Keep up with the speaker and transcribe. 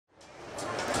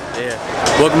Yeah.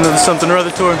 Welcome to the Somethin Or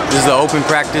Other Tour. This is the open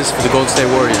practice for the Golden State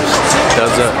Warriors.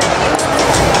 Thumbs up.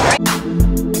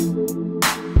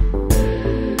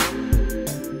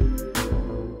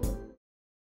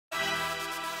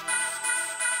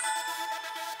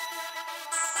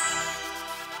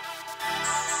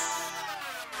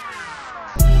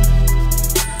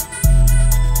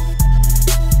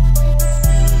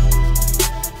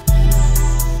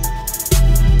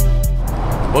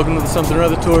 Welcome to the Somethin Or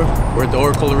Other Tour. We're at the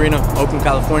Oracle Arena, Oakland,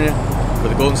 California, for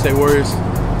the Golden State Warriors.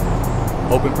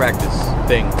 Open practice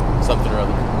thing, Somethin Or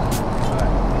Other.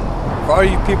 Right. For all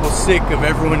you people sick of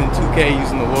everyone in 2K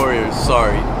using the Warriors,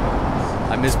 sorry.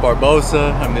 I miss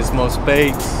Barbosa, I miss Mo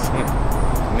Spates,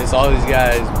 I miss all these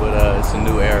guys, but it's a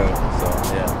new era,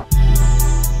 so yeah.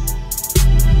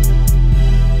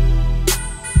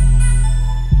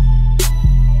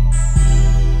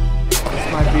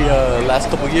 Be last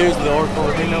couple years of the Oracle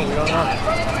Arena, we don't know.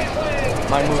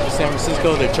 Might move to San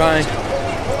Francisco, they're trying.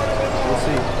 We'll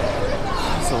see.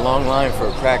 It's a long line for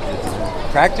a practice.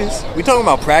 Practice? We talking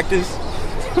about practice?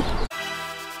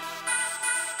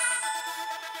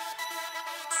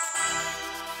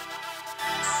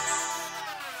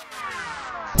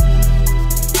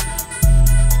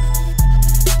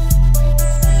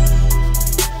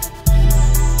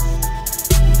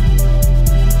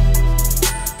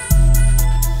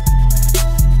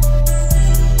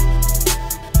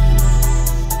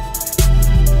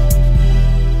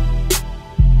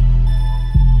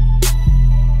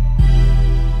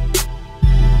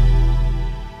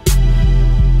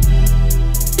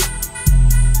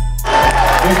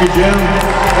 Thank you, Jim.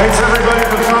 Thanks everybody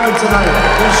for coming tonight.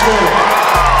 Appreciate it.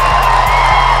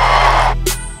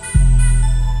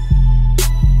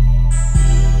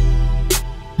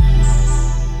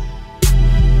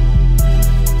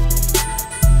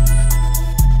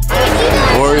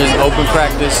 Warriors open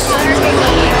practice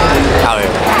out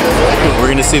here. We're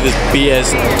gonna see this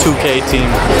BS 2K team.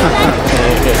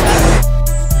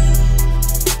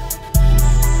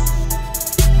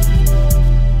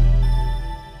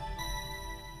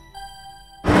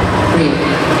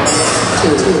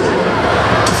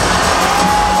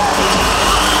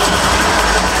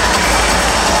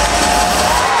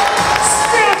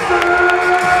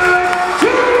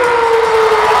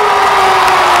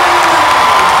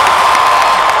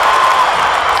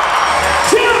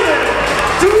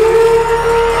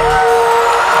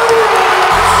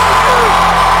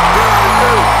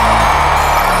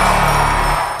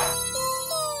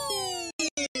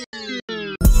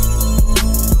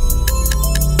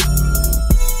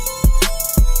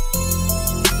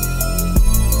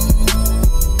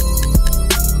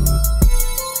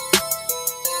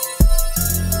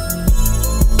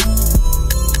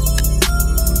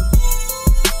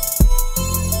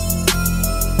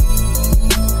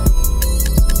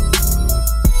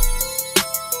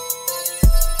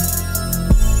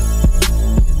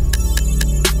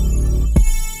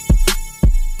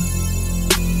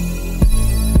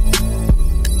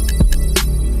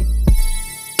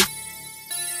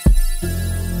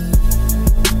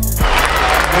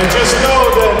 And just know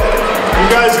that you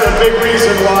guys are a big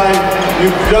reason why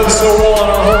you've done so well on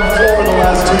our home floor the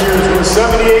last 2 years. We're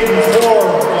 78-4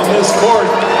 on this court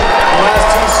the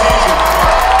last 2 seasons.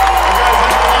 You guys have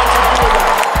a lot to do with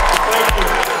that. Thank you.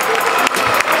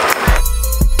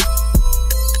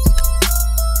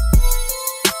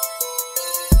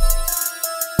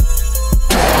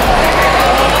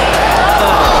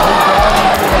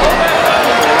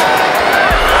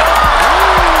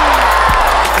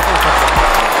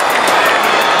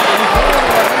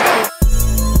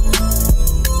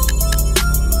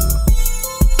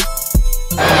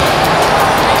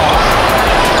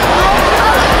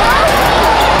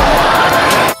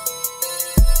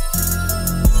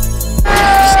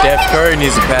 Curry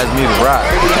needs to pass me the rock.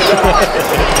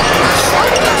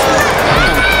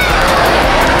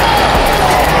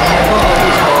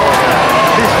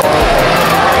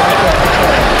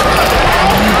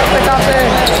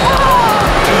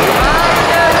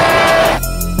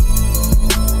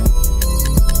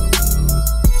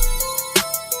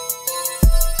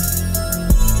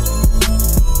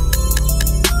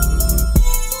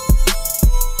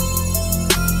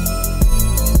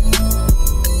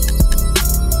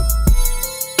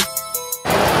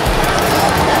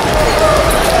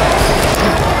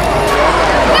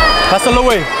 Pásalo,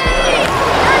 güey.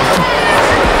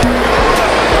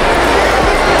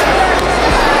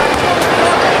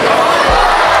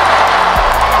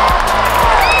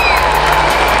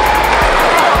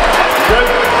 Good.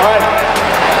 All right.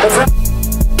 Let's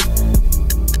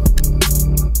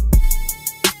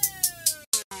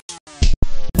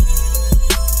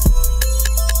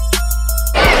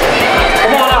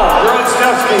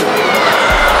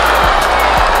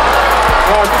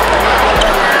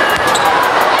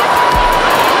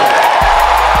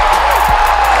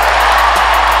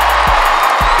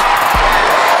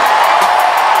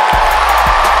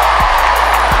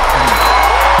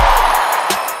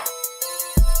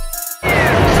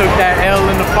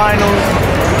finals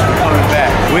coming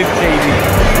back with KD.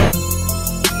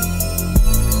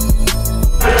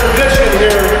 Tradition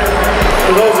here,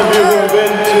 for those of you who have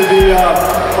been to the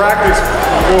practice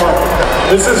before,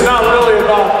 this is not really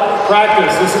about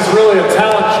practice, this is really a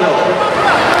talent show.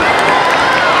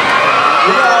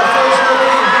 We got our first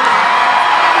rookie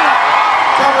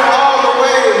coming all the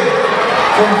way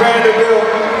from Vanderbilt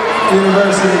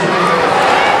University.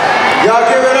 Y'all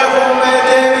give it up for my man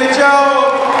Davey Jones.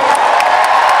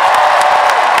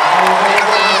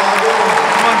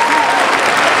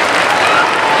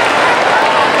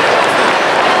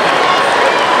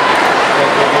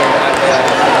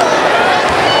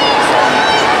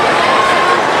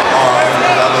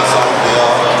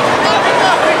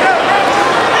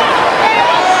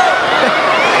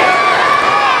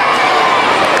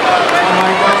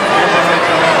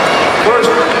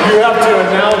 You have to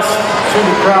announce to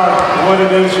the crowd what it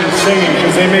is you're singing,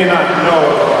 because they may not know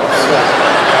it. So,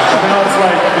 announce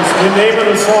like the name of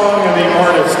the song and the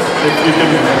artist, if you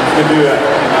can do that.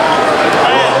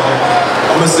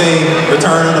 I'm gonna sing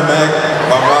 "Return of the Mac"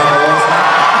 by Brian Wilson.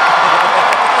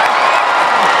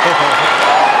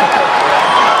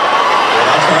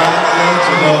 I tried to let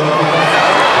you know, but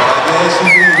I guess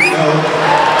you didn't know.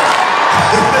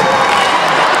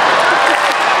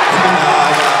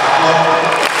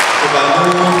 I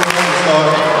knew from the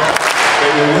start,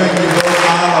 baby, when you broke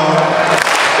my heart,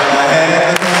 that I had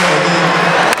to come again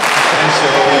and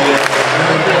show you that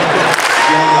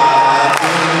you lied to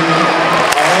me.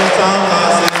 All the time I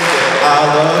said that I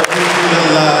love you, you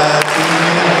lied to me.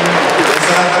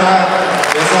 Yes, I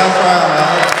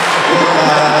tried, you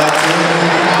lied to me.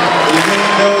 Even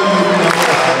though you know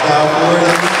I'm not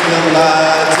worthy, you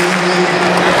lied to me.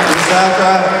 Yes, I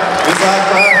tried.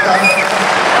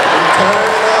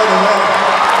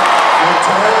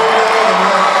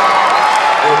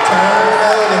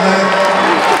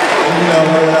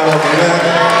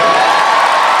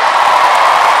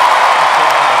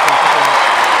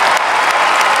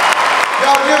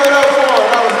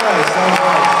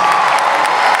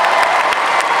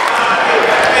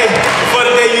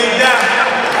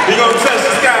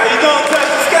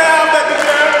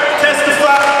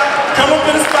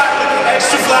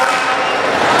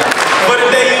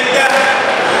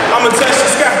 I'ma touch the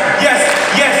sky, yes,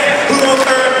 yes. Who gon'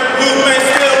 third? Who may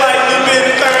still like you been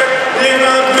the third? You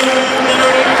know the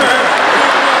third.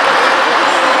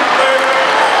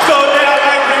 So now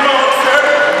like we gon'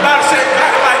 serve. Not shake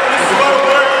back like this is what a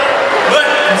word. But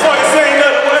before you say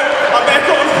another word, I'm back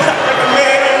on the top like a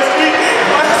man on the street.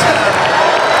 Touch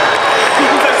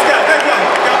the sky, thank y'all.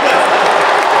 God bless.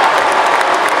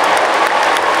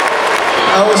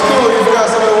 That was cool. You forgot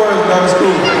some of the words, but that was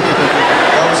cool.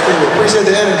 Appreciate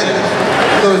the energy.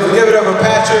 So give it up for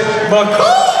Patrick McCool.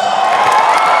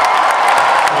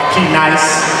 Key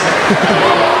nice.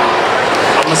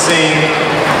 I'ma sing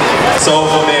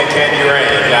Soulful Man Kevin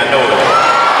Durant. Y'all know it.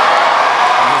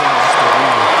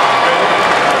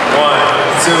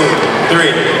 1, 2,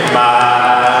 3.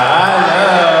 My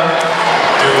love,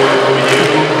 do you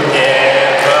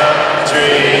ever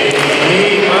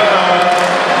dream of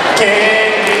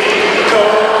candy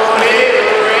coated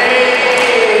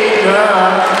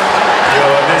raindrops?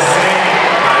 You're the same,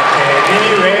 my candy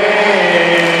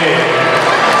rain.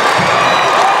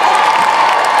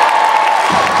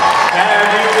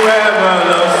 Have you ever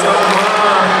loved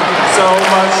someone so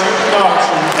much you thought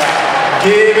you got?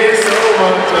 Give it so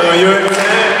much of your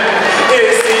time. It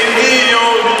seems the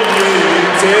only way.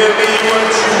 Tell me what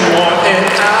you want and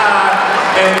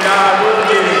I will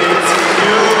give it to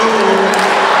you.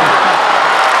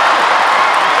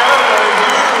 Cause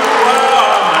you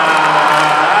are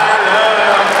my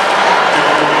love.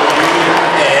 Do you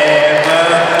ever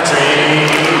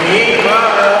dream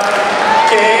of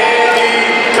candy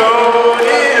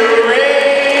coated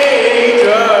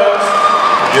raindrops?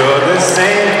 You're the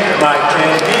same, my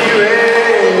candy rain.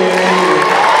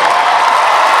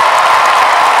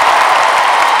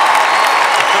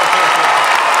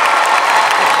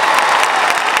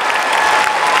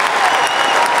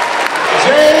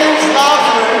 James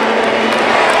Laughlin.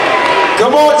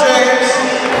 Come on, James.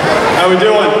 How we doing? So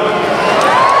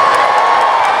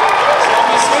I'm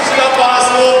gonna switch it up on us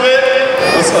a little bit.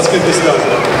 Let's get this done.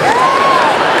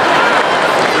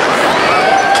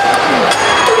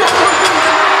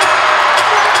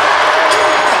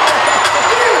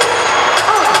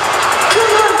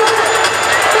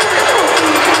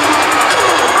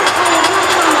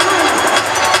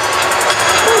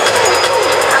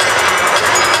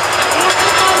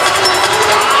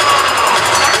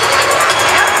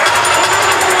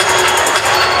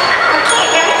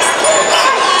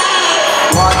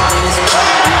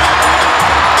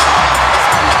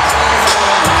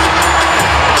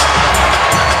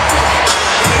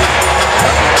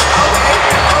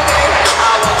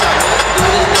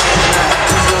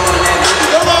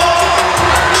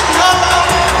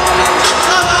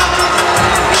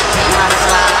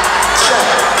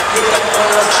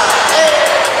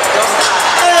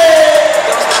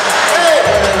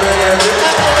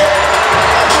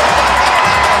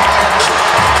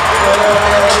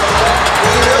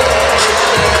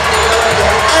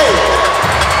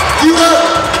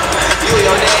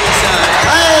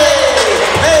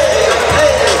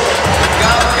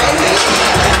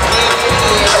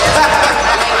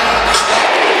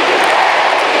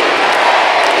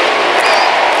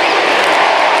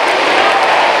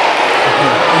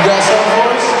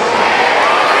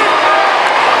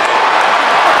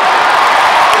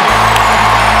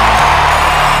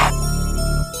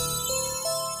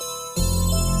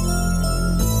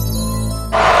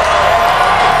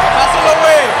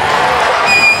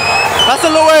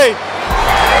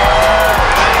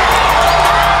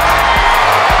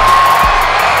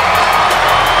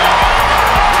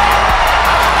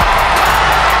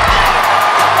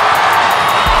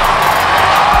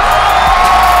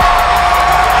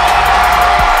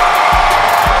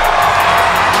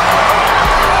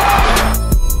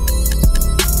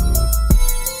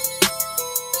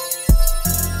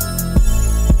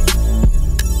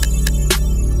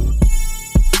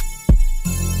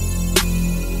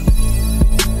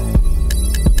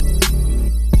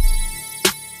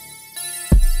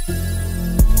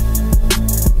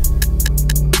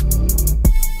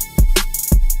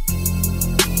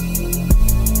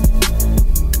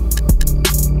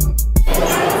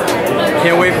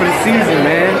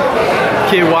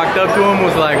 walked up to him,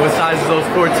 was like, what size is those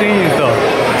 14s though?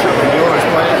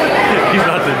 He's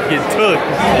about to get took.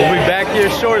 We'll be back here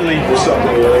shortly.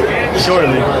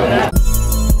 Shortly.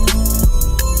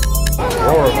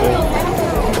 Horrible.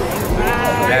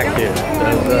 Back here.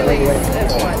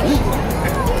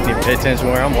 Need to pay attention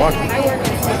where I'm walking.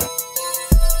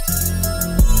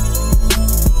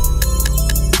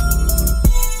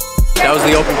 That was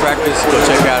the open practice. Go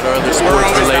check out our other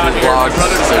sports-related vlogs.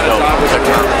 They're dope. Check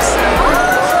them out.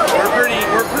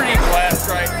 We're pretty blessed,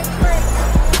 right?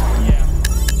 Yeah.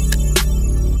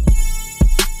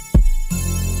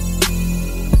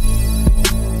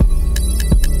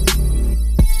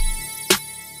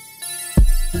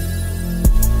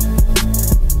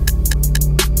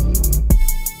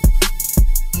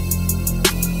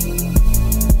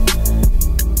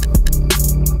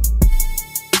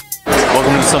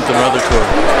 Welcome to Somethin Or Other Tour.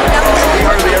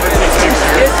 Hardly ever takes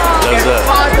pictures. Does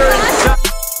that?